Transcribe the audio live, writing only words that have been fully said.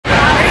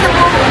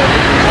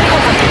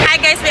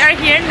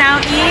now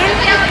in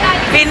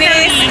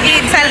Venice,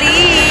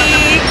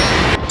 Italy.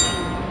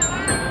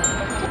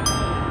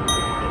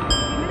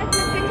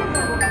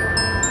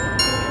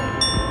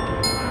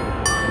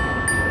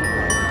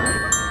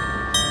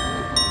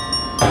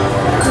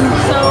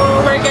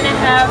 So we're gonna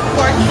have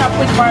pork chop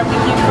with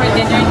barbecue for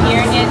dinner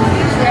here in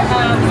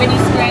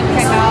Venice Grand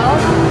Canal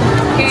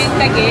here in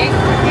Taguig,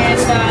 and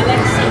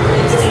let's see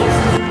what this is.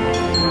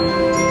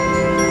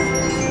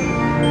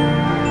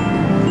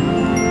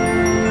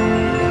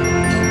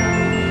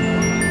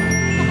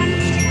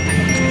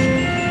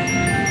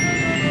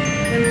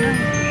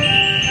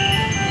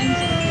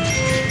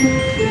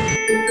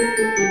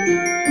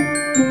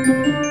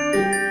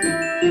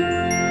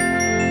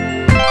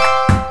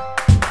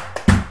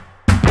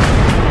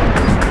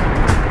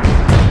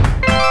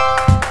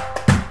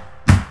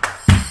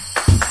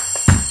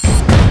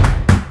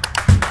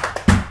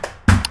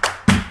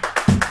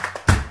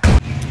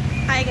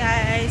 Hi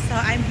guys, so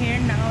I'm here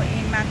now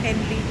in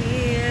Mckinley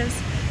Hills.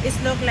 It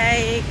looks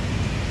like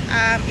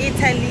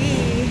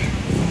Italy.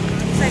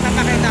 So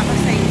ipapakita ko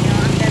sa inyo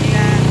ang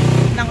ganda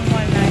ng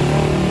mall na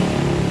ito.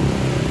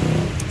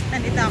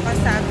 Nandito ako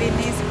sa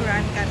Venice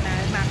Grand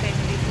Canal,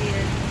 Mckinley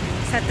Hills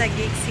sa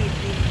Taguig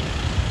City.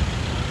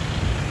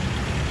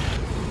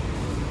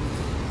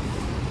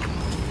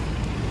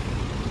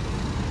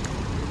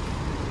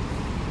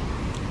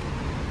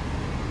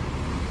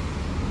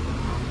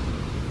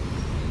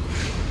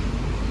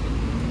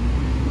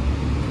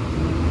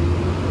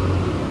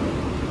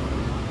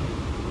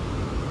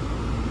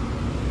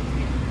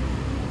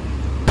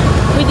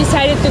 We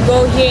decided to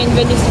go here in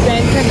Venice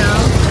Grand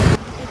Canal,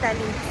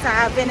 Italy,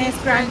 sa Venice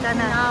Grand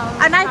Canal.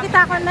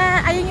 Nakikita ko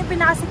na, ayun yung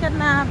pinakasikat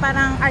na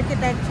parang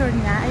architecture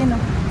niya. Ayun o.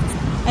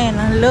 Ayun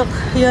o, look.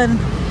 Yun.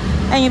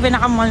 Ayun yung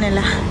pinaka-mall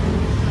nila.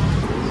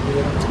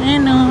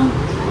 Ayun o.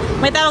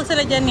 May tawag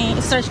sila dyan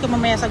eh. I-search ko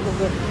mamaya sa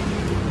Google.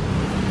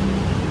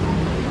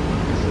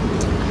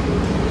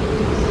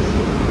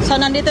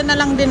 So, nandito na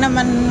lang din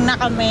naman na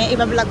kami.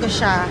 Iba-vlog ko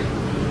siya.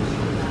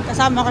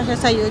 Kasama ko siya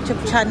sa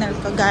YouTube channel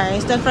ko,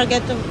 guys. Don't forget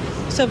to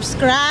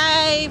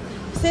subscribe,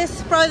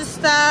 Sisprod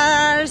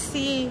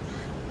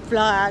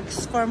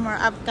vlogs for more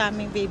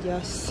upcoming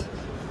videos.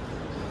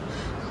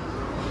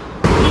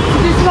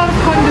 There's a lot of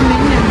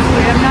condominiums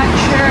here.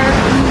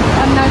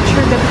 I'm not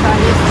sure the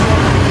price.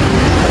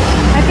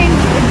 I think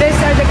these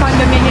are the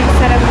condominiums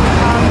that I'm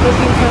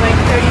looking for,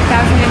 like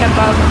 30,000 and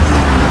above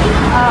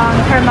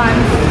per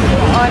month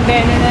on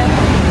the internet.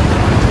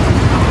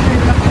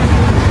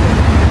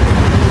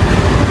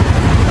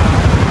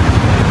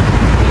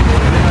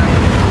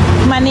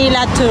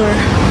 Manila tour.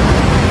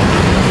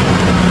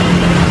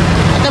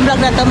 Ito vlog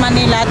na to,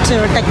 Manila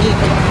tour,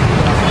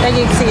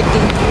 Taguig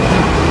City.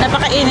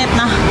 Napakainit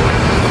na.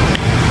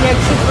 Yeah,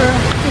 super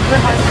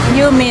hot.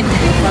 Humid.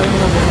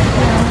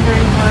 Yeah,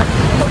 very hot.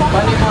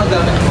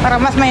 Parang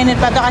mas mainit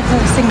pa ito kasi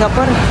sa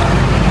Singapore.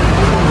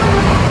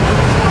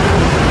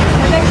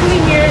 And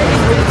actually here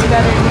it's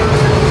better.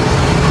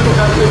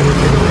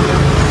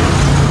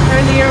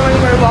 Earlier when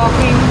we were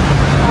walking,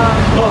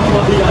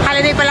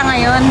 holiday pala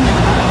ngayon.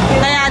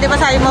 Kaya di ba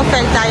sabi mo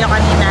fail tayo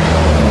kanina.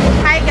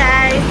 Hi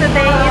guys,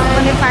 today is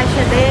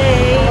Bonifacio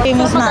Day.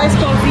 Famous na.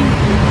 coffee.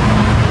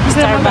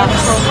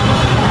 Starbucks.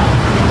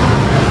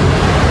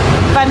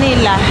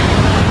 Vanilla.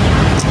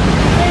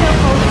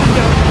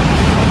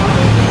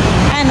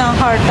 Ano,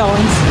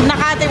 Hortons.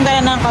 Nakatim ka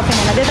na ng coffee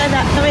nila. Dito,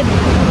 tawid.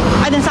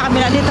 Dun sa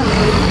kabila, dito.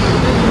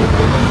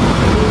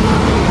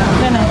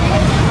 Ganun.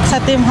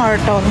 Sa Tim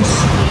Hortons.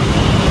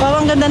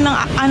 Wow, ang ganda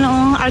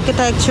ng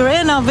architecture.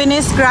 Ayan o,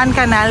 Venice Grand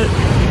Canal.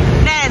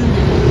 Then,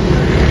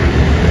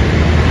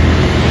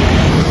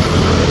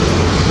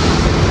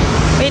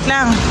 wait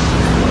lang.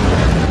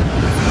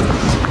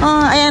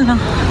 Oh, ayan o.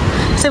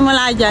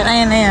 Simula dyan.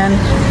 Ayan.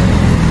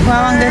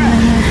 Wow, ang ganda.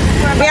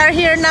 We are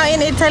here now in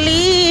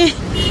Italy.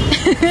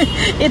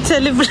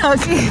 Italy vlog.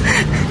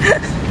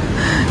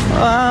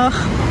 Wow.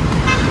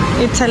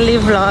 Italy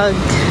vlog.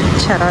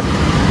 Charot.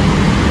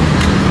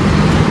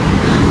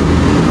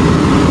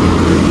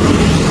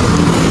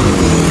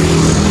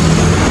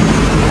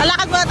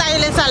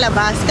 Sa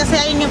labas kasi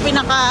ayun yung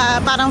pinaka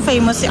parang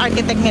famous si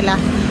architect nila.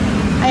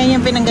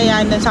 Ayun yung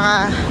pinanggayaan doon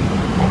sa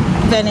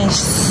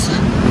Venice.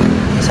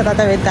 So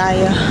tatawid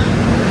tayo.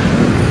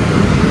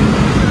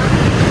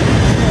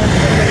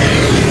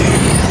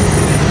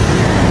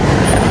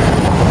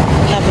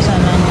 Tapos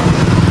ano.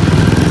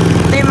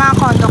 Ito yung mga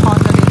condo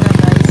dito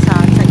guys sa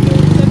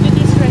Taguig. The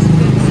Venice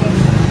residence.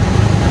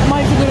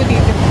 Mahal siguro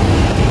dito.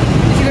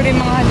 Siguro yung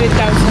mga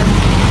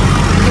 100,000.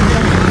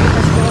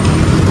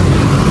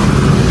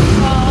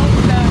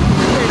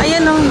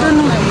 Ayan o,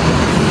 doon.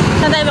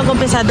 Saan tayo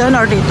mag-umpisa? Doon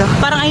or dito?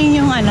 Parang ayun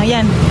yung ano,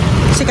 yan.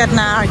 Sikat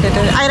na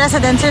architecture. Ay,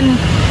 residential.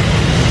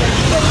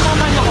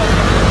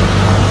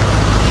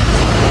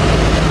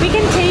 We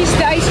can taste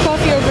the iced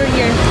coffee over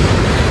here.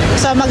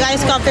 So,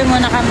 mag-ice coffee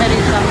muna kami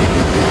rito.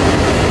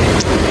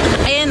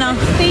 Ayan o.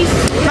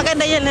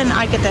 Maganda yan ang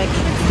architect.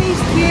 Let's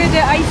taste here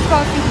the iced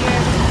coffee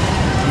here.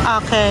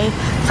 Okay.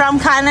 From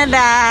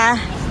Canada.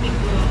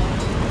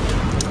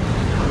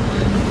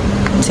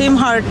 Tim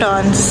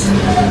Hortons.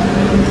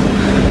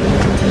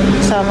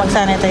 So,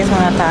 mag-sanitize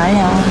muna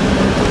tayo.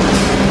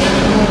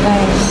 Okay,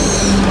 guys.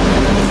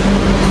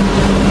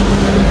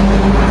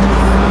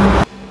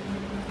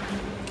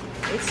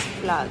 It's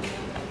vlog.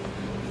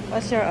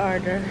 What's your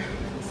order?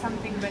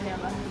 Something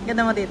vanilla.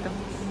 Ganda mo dito.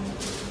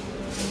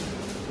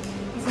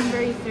 Because I'm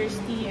very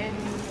thirsty and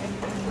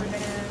we're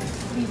gonna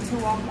need to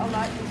walk a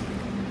lot.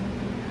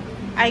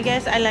 I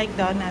guess I like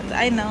donuts.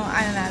 I know,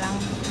 ano na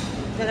lang.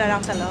 Dala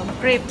lang sa loob.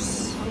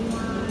 Crepes.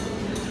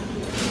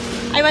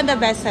 I want the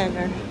best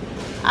seller.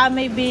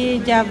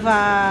 Maybe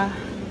Java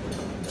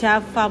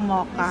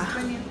Mocha.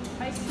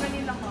 Ice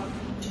vanilla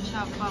coffee.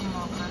 Java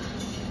Mocha.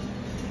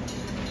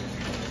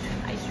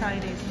 I try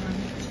this one.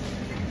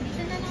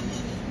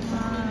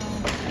 Wow.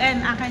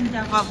 And akin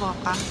Java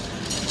Mocha.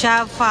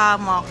 Java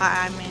Mocha,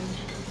 I mean.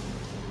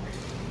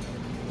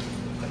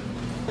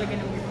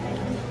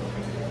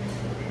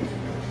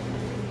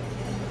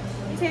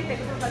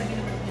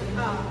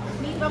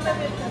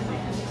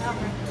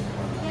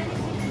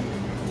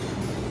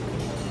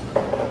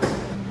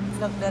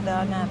 Look the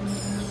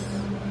donuts.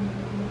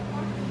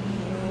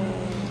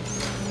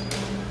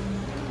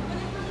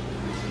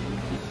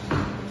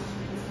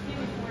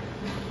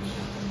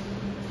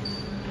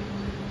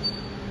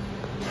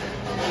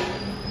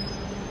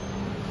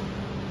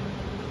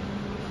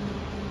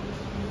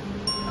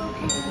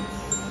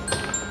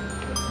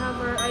 Let's have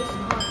our iced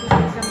coffee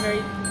because I'm very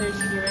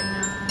thirsty right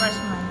now. Where's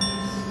mine?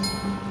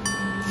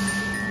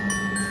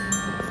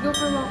 Let's go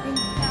for walking.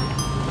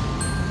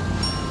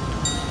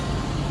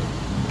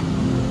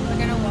 We're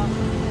gonna walk.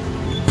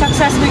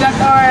 Success, we got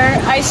our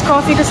iced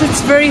coffee because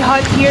it's very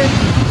hot here.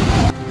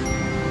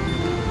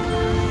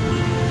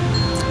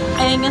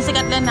 Ayun yung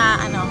sikat din na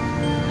ano.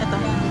 Ito.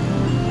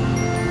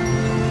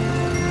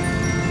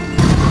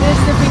 This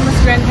is the famous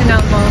Grand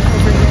Canal Mall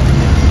over here.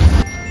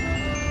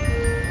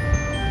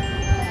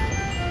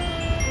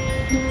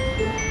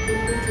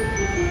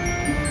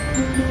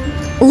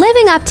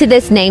 Living up to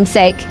this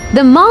namesake,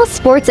 the mall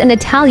sports an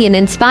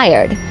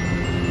Italian-inspired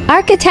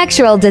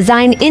architectural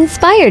design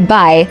inspired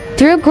by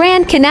through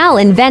Grand Canal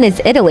in Venice,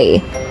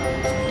 Italy.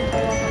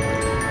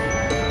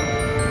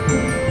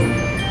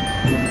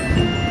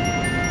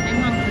 I'm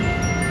hungry.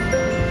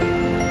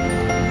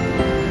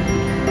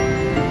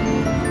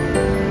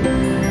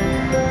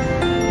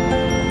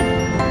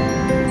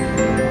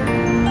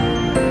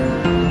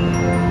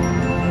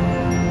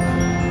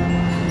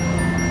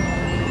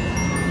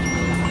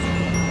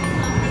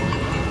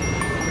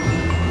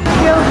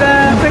 Feel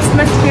the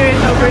Christmas spirit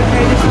over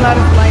here. There's a lot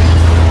of lights.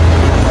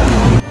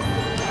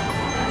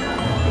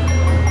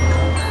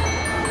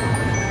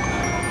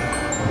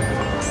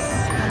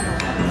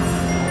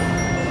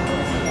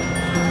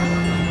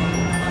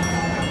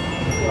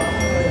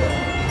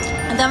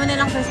 Ang dami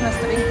nilang Christmas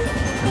tree.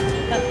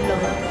 Tatlo.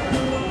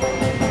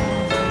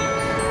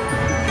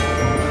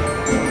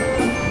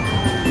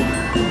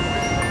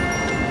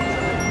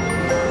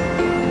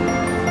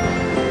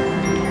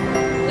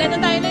 Lento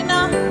tayo din,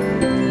 no?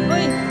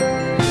 Uy!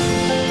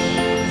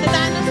 Si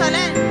Tano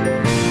Solen.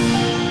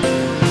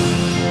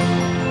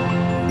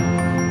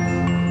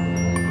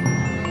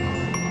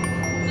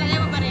 Lagay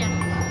mo pa rin yan.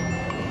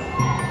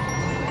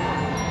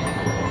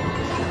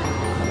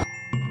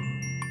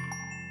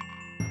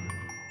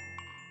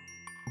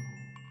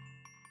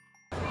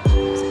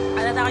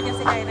 Alat ako dyan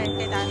si Kairen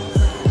kay Tano.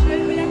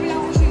 Wala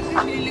ako siya.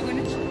 Pinili ko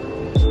na.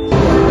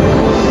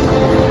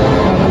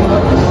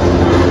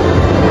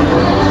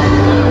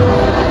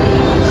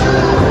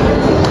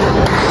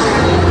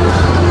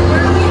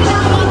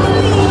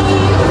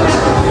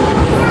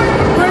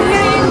 We're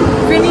here in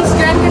Venice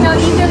Grand Canal,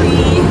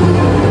 Italy.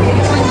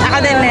 Ako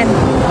din, Len.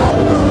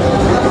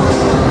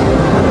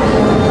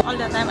 All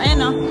the time. Ayan,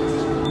 no?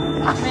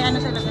 May ano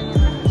sila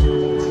ganyan.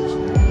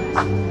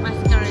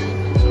 Masquerade.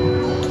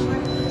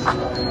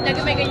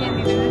 Lagi may ganyan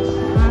dito.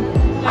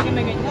 Lagi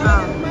may ganyan.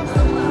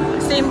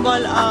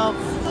 Symbol of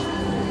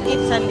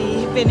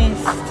Italy,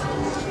 Venice.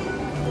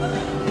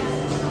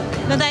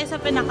 Doon tayo sa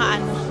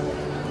pinakaano.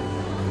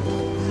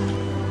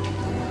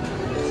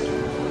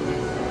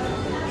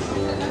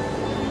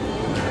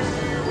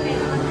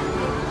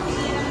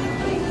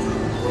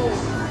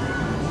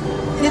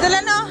 Dito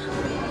lang, no?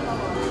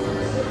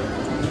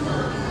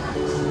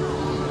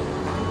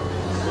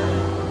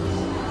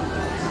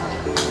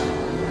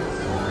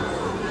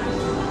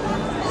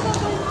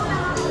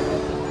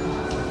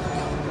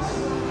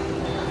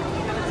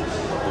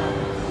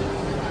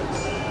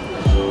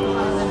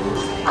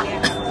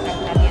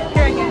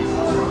 Here again.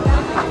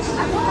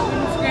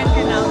 Venice Grand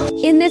Canal.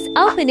 In this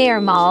open-air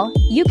mall,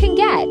 you can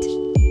get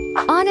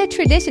on a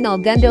traditional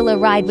gondola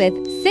ride with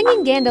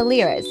singing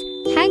gondoliers,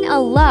 hang a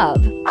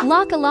love,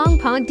 walk along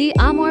Pont de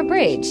Amor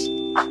Bridge,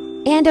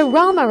 and a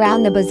roam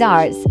around the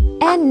bazaars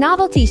and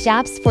novelty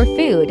shops for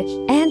food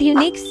and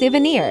unique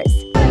souvenirs.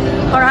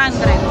 400.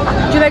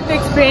 Would you like to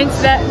experience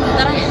that?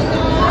 Tara.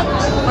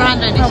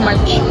 400 How isa.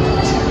 much?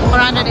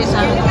 400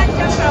 isa.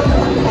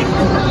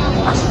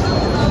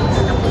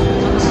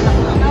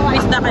 May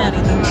isda kaya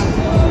rito?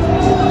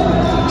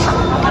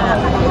 Wala.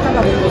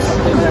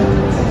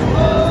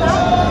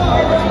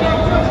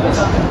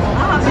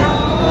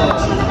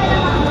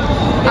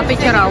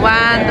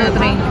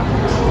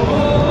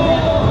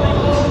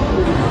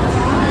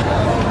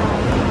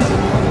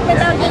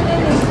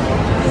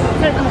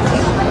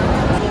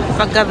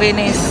 pagka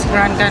Venice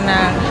Grand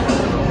Canal.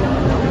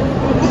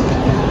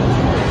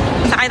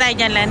 Sakay tayo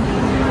dyan, Len.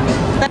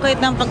 Kuwait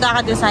ng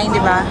pagkakadesign,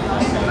 di ba?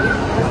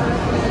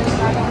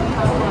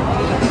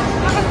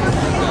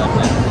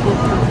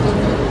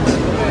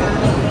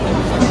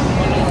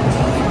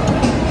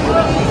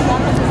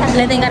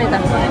 Lenting ka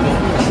rito.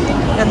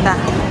 Ganda.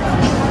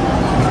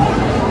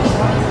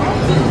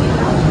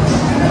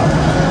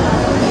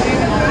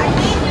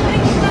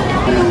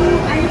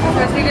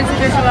 Especially because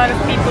there's a lot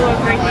of people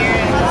over here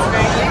and it's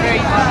very,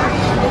 very hot.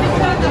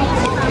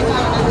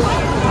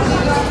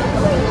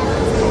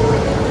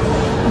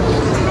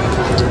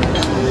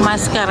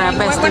 Mascara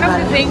Festival. One of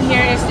the things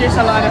here is there's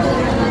a lot of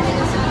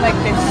like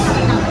this.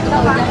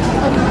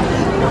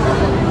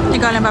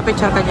 Ikaw lang ba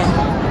picture ka dyan?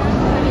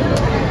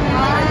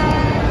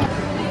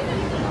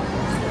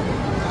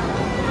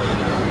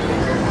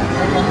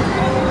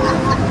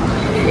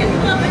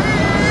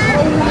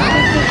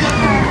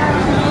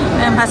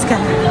 Ayan,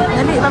 mascara.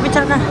 Dali,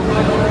 papicture ka.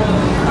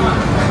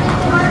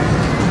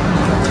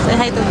 Say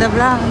hi to the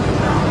vlog.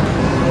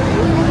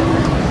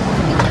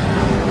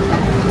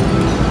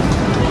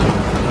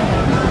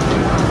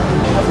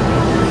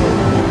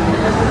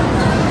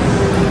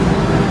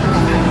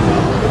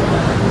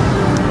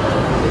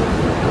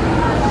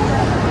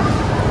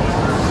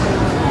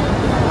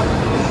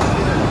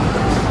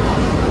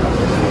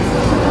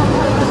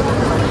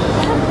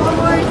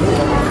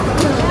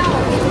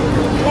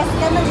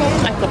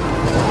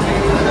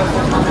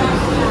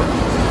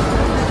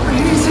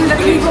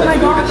 Oh my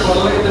gosh!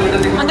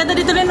 Ang ganda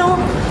dito rin, oh.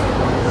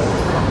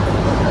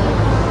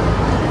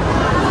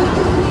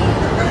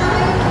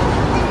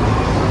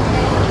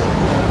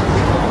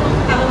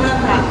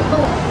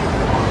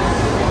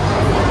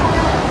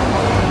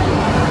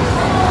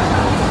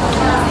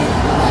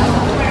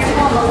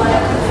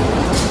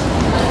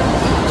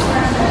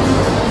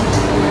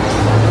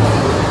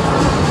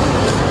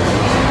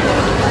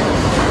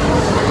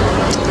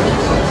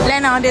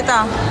 Leno, dito.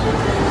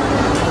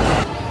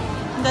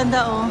 Ang ganda,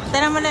 oh.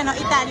 Tara mo, Leno,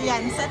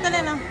 Italian. Sa ito,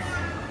 Leno.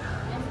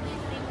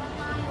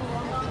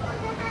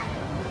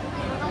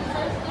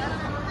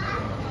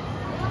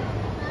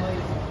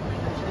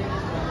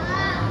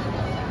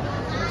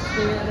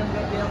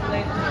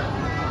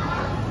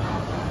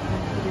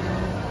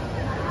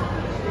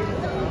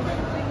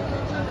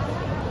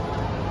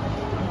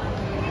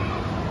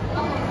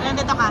 Ayan,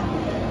 dito ka.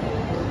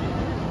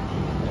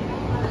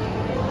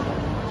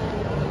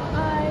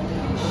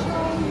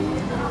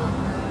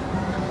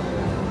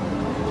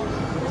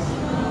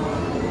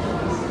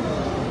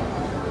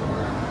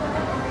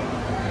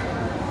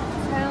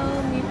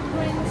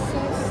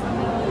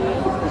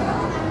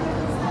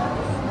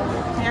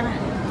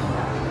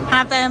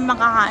 Hanap tayo ng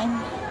makakain.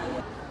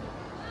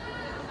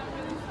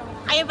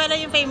 Ayun pala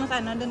yung famous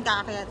ano, dun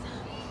kaakyat.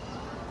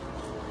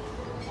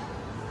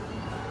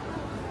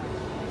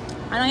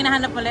 Anong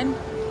hinahanap mo, Len?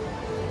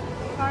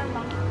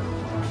 Karma.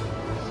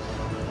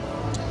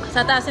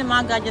 Sa taas yung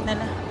mga gadget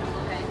nila.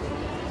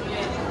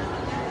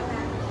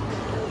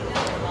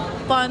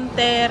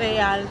 Ponte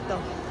Rialto.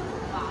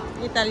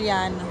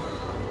 Italiano.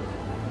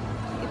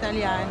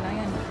 Italiano,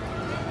 yan.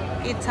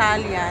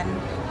 Italian.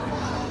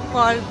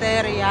 Ponte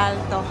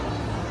Rialto.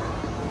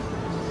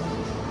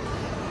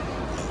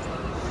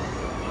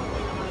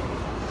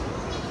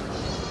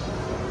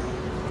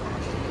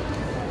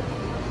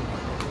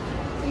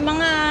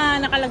 Mga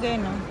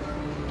nakalagay, no?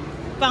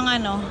 Pang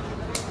ano?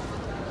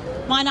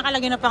 Mga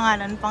nakalagay na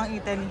pangalan, pang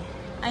Italy.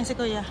 Ay, si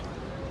Kuya.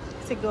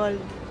 Si Gold.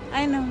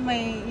 Ay, no,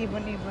 may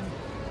ibon-ibon.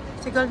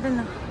 Si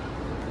Golden, no?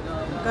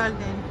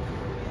 Golden.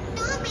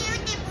 So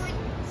beautiful.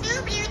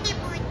 So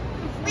beautiful.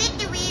 Wait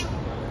to wave.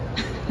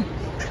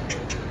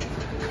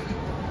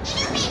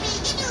 Hello, baby.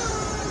 Hello.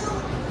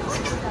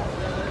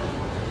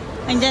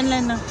 Andyan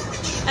lang, no?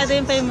 Ito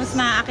yung famous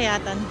na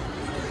akyatan.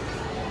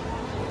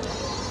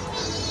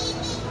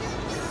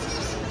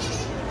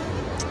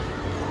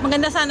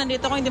 Maganda sana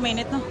dito kung hindi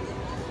mainit, no?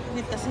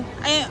 Init kasi.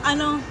 Ay,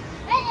 ano,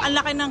 ang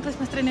laki ng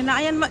Christmas tree nila.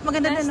 Ayan,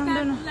 maganda din,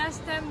 no?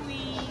 Last time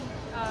we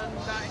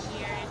got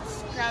here,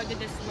 it's crowded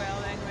as well,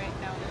 and right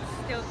now it's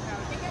still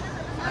crowded.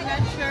 I'm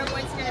not sure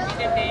what's gonna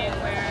be the day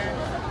where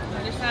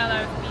there's not a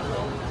lot of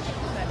people.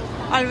 But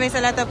Always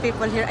a lot of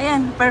people here.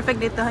 Ayan,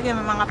 perfect dito. Ayan,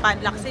 may mga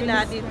padlock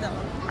sila dito.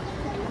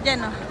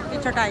 Diyan, no?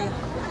 Picture tayo.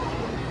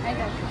 I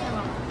got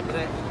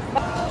it.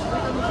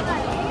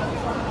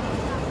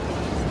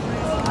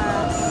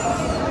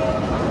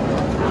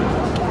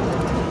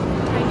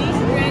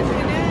 Venice Grand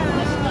Canal.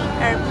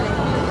 Airplane.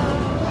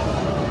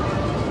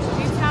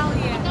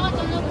 Italian.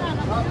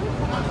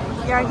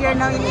 We are here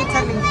now in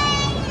Italy.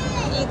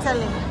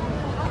 Italy.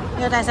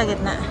 Dito tayo sa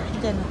gitna.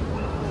 Diyan, no?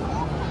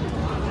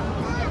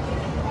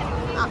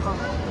 Ako.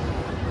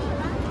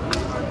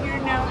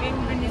 We're now in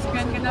Venice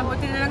Grand Canal.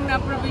 Buti na lang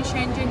na-approve yung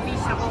Schengen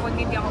visa ko kung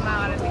hindi ako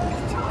makakarating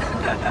dito.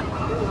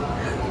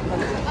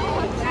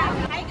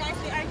 Hi guys,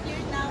 we are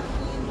here now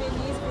in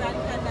Venice Grand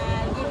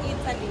Canal in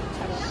Italy.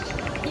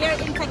 Here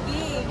in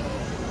Taguig.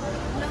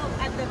 Look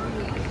at the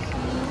view.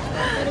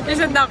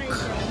 There's a duck.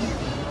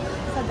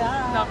 Sa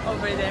dam. Duck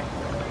over there.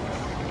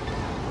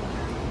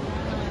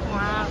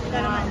 Hi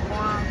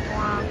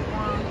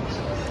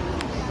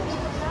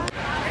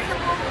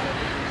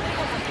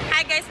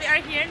guys, we are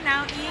here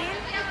now in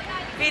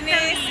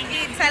Venice,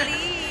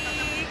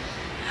 Italy.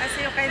 As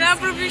you can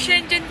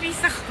see,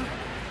 visa ko.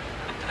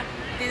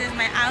 this is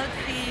my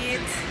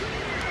outfit.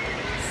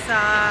 So,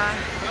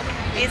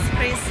 it's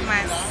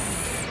Christmas.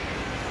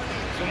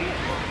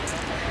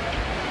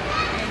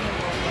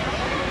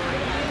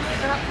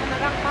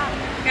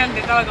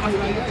 Ganda talaga mas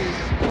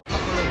maganda.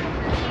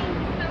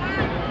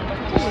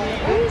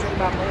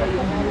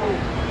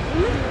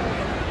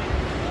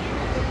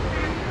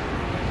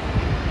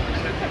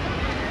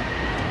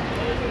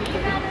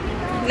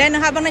 Len,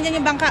 habang nandiyan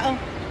yung bangka, oh.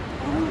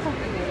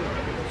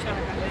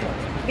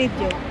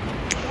 Video.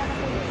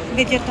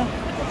 Video to.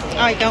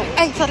 Oh, ikaw.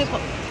 Ay, sorry po.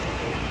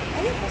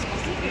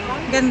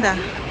 Ganda.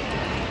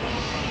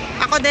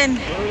 Ako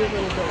din.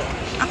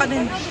 Ako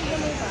din.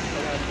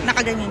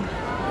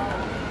 Nakaganyan.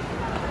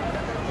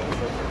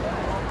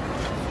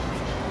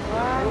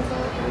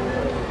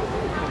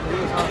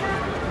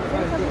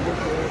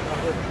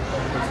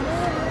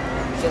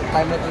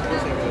 Time na dito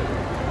sa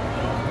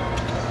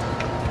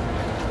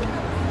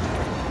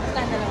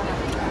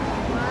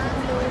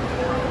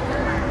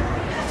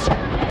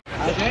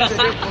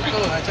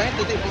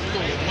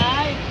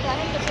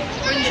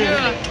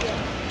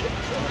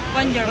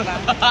Bonjour ba?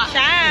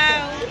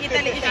 Ciao!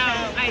 Italy,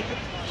 ciao!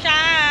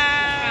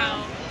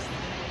 Ciao!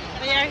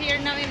 We are here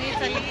now in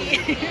Italy.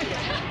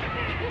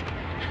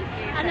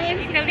 Ano yan?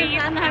 Italy.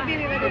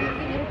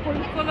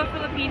 Full of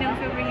Filipinos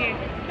over here.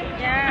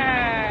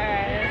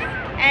 Yes!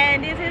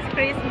 And this is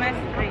Christmas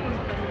tree.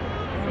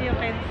 So you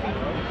can see.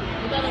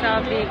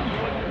 So big.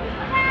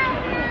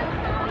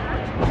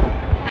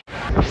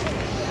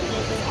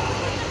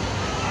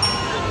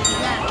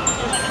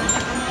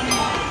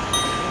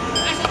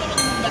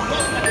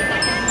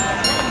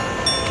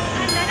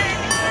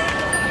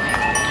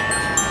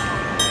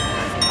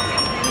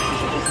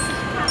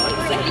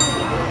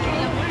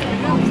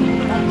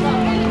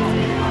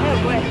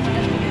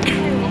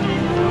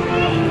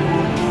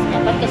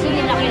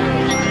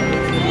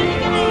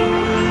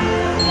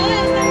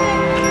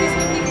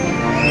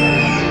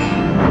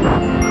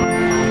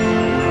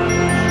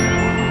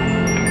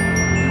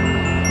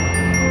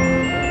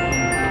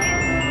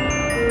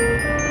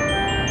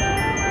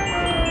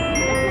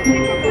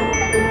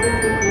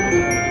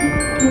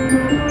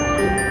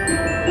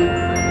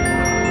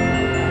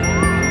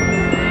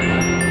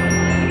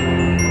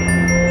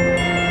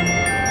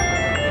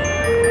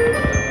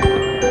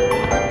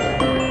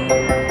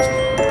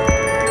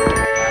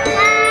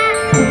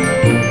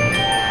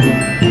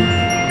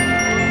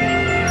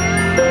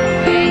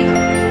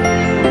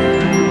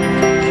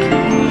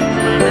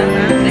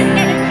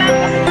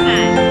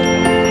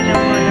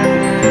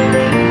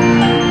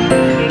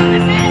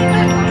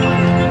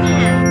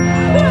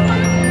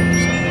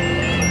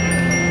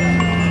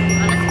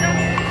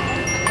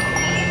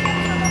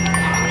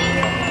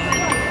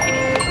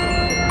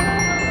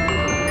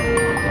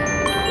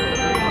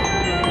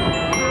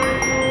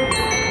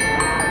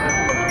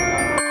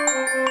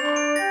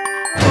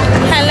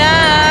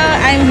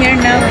 I'm here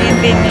now in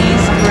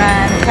Venice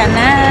Grand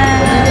Canal.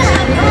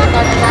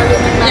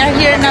 We are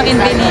here now in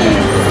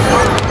Venice.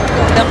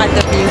 Look at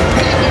the view.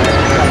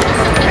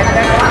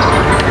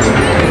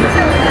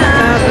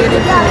 So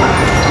beautiful.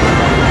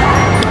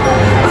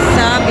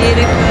 So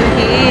beautiful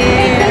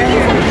here.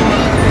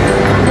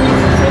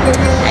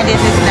 And this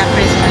is the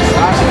Christmas.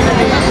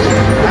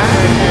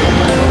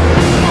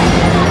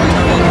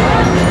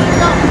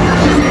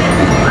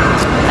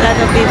 A lot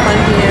of people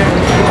here.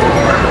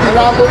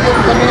 Malabo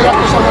yung kanila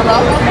ko sa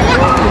Malabo.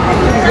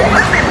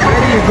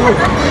 Very good.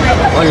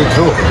 Oh, you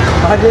do?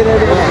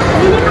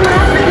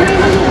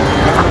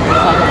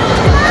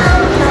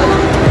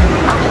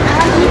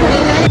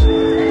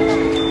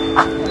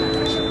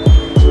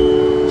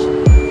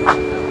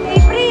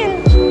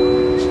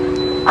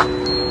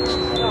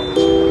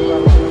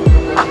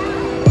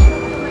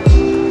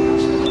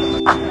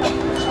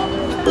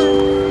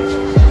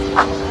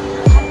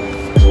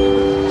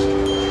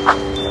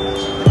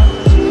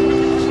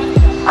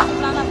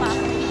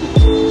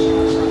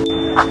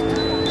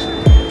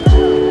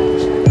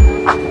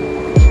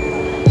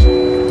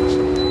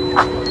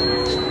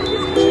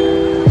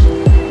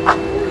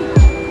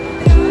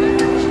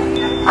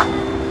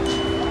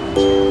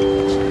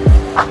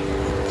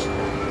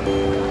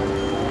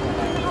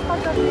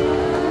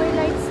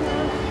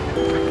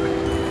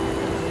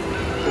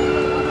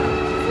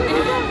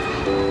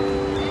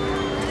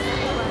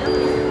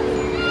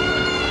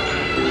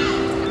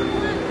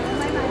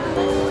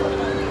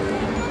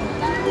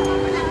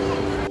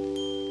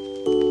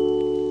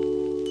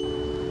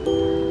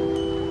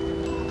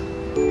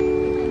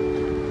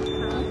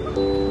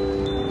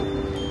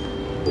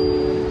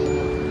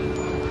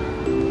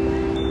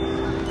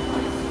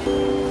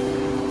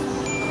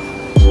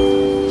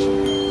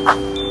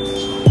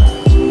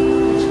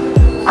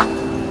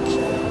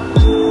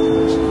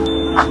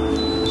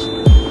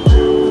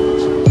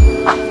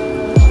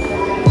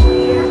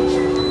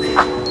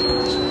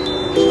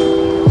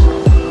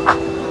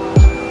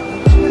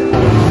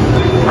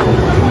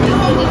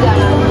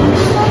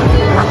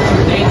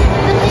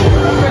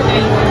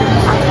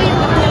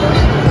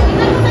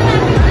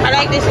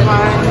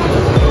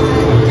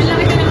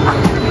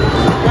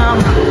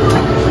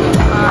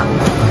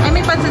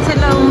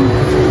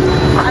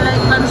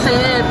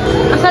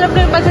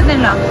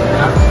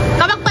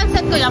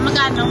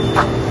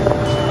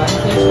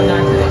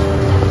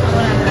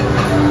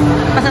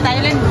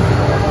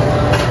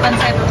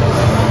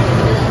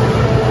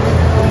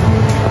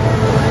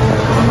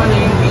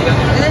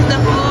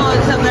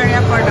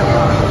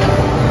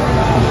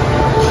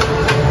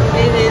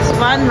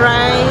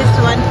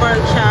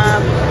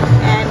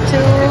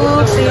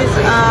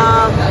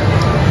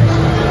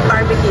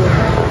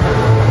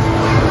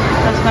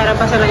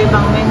 meron pa sila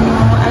ibang menu.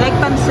 I like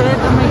pancit.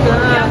 Oh my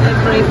God. I'm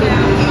craving.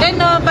 Then,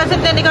 no, pancit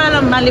din, ikaw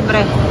na lang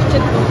malibre.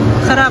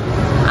 Sarap.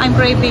 I'm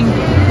craving.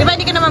 Di ba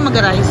hindi ka naman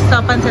mag-rice?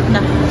 So, pancit na.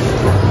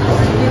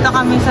 Dito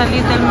kami sa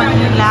Little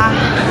Manila.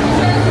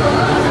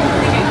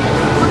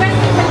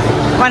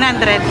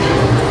 100.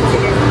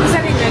 Isa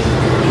rin yun.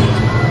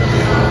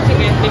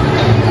 Sige,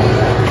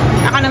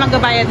 Ako na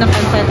magbabayad ng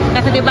pancit.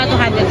 Kasi di ba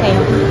 200 sa'yo?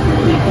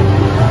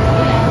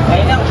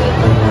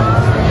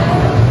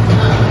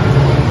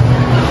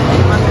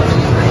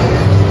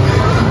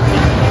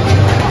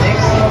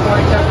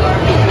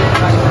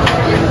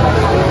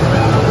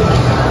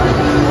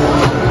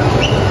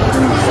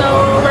 So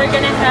we're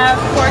gonna have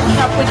pork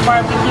chop with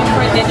barbecue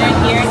for dinner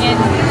here in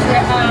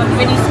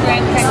Venice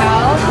Grand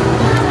Canal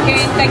here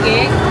in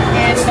Taguig,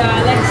 and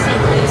let's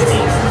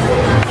see.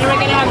 And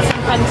we're gonna have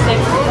some pancit.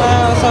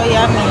 Wow, so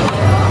yummy.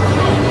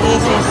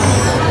 This is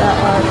the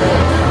order.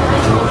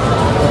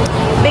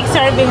 Big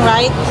serving,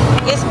 right?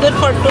 It's good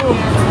for 2.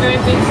 Very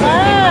big serving.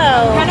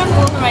 Wow. Kind of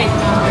full right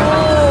now.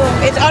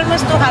 Oh, it's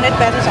almost 200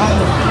 pesos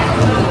only.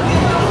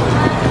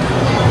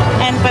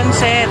 And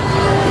pancit.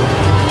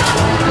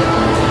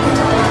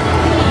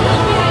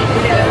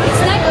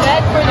 It's not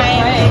bad for the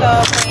I'm price, so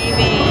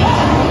craving.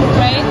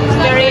 right? It's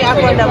not Very bad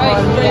for the affordable.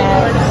 price, very Yes.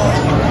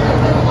 affordable.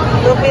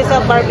 2 pieces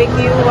of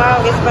barbecue.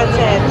 Wow, it's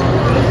pancit.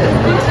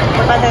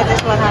 The pancit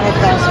is 100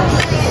 pesos.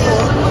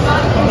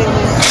 This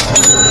is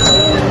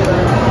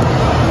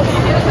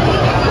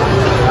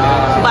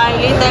by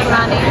Little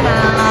Manila.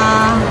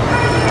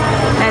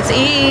 Let's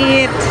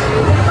eat.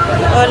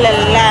 Oh la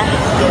la.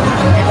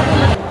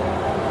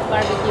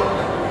 Barbecue.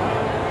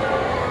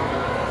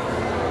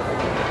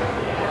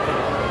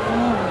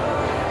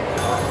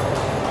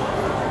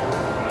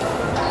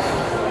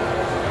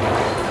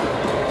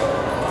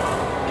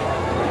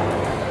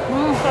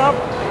 Sarap.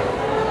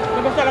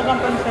 Diba talagang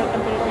pancit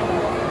ang Pilipino?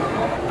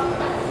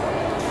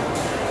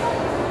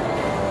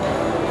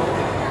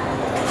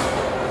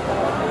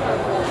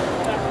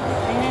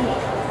 Ayan.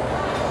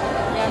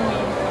 Yummy.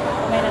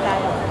 May na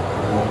tayo.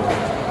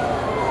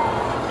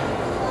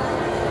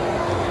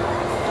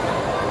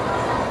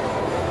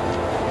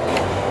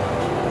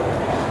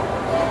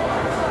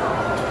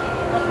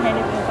 Mas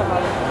many po sa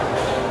bawal.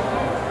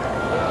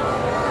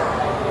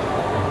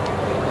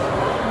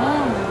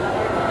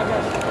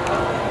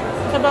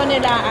 Sabaw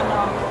nila,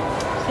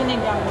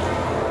 sinigang.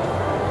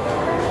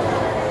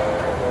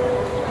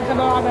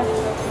 Sabaw ka ba?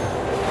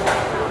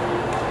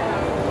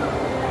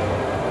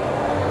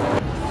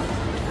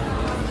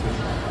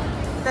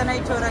 Ito na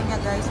itsura niya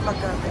guys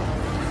paggabi.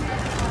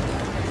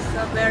 So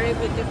very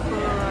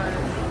beautiful.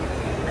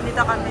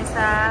 Nandito kami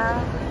sa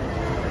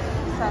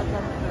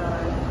second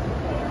floor.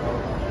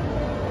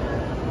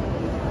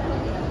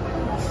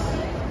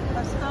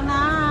 Pasto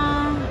na!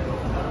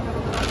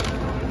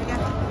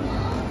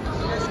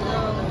 Let's go.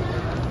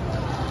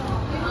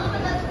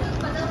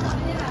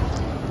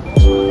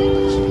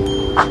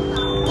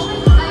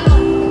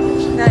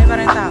 Dahil pa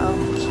rin tao.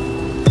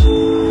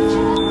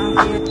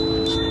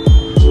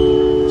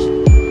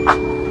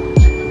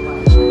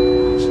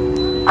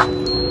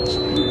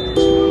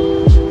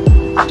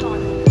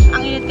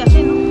 Ang init kasi,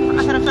 no?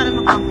 Makasarap sana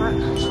magpangka.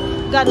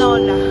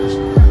 Ganola.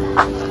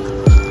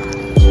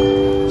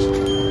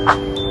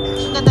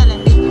 Ganda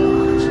lang dito.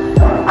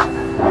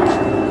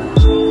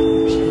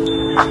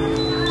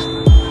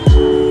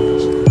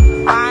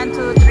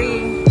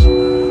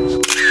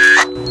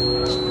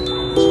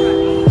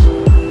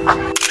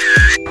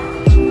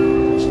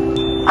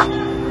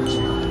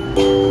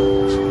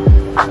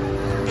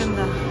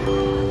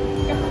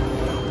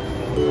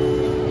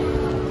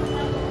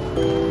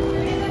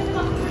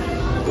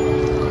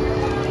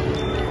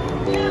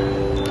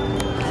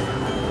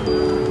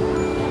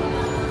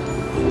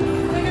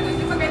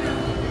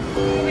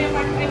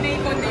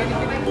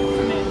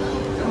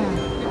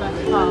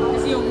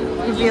 Yung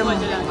Review mo.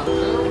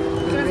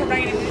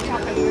 sobrang init yung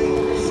chocolate.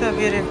 So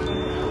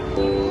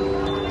beautiful.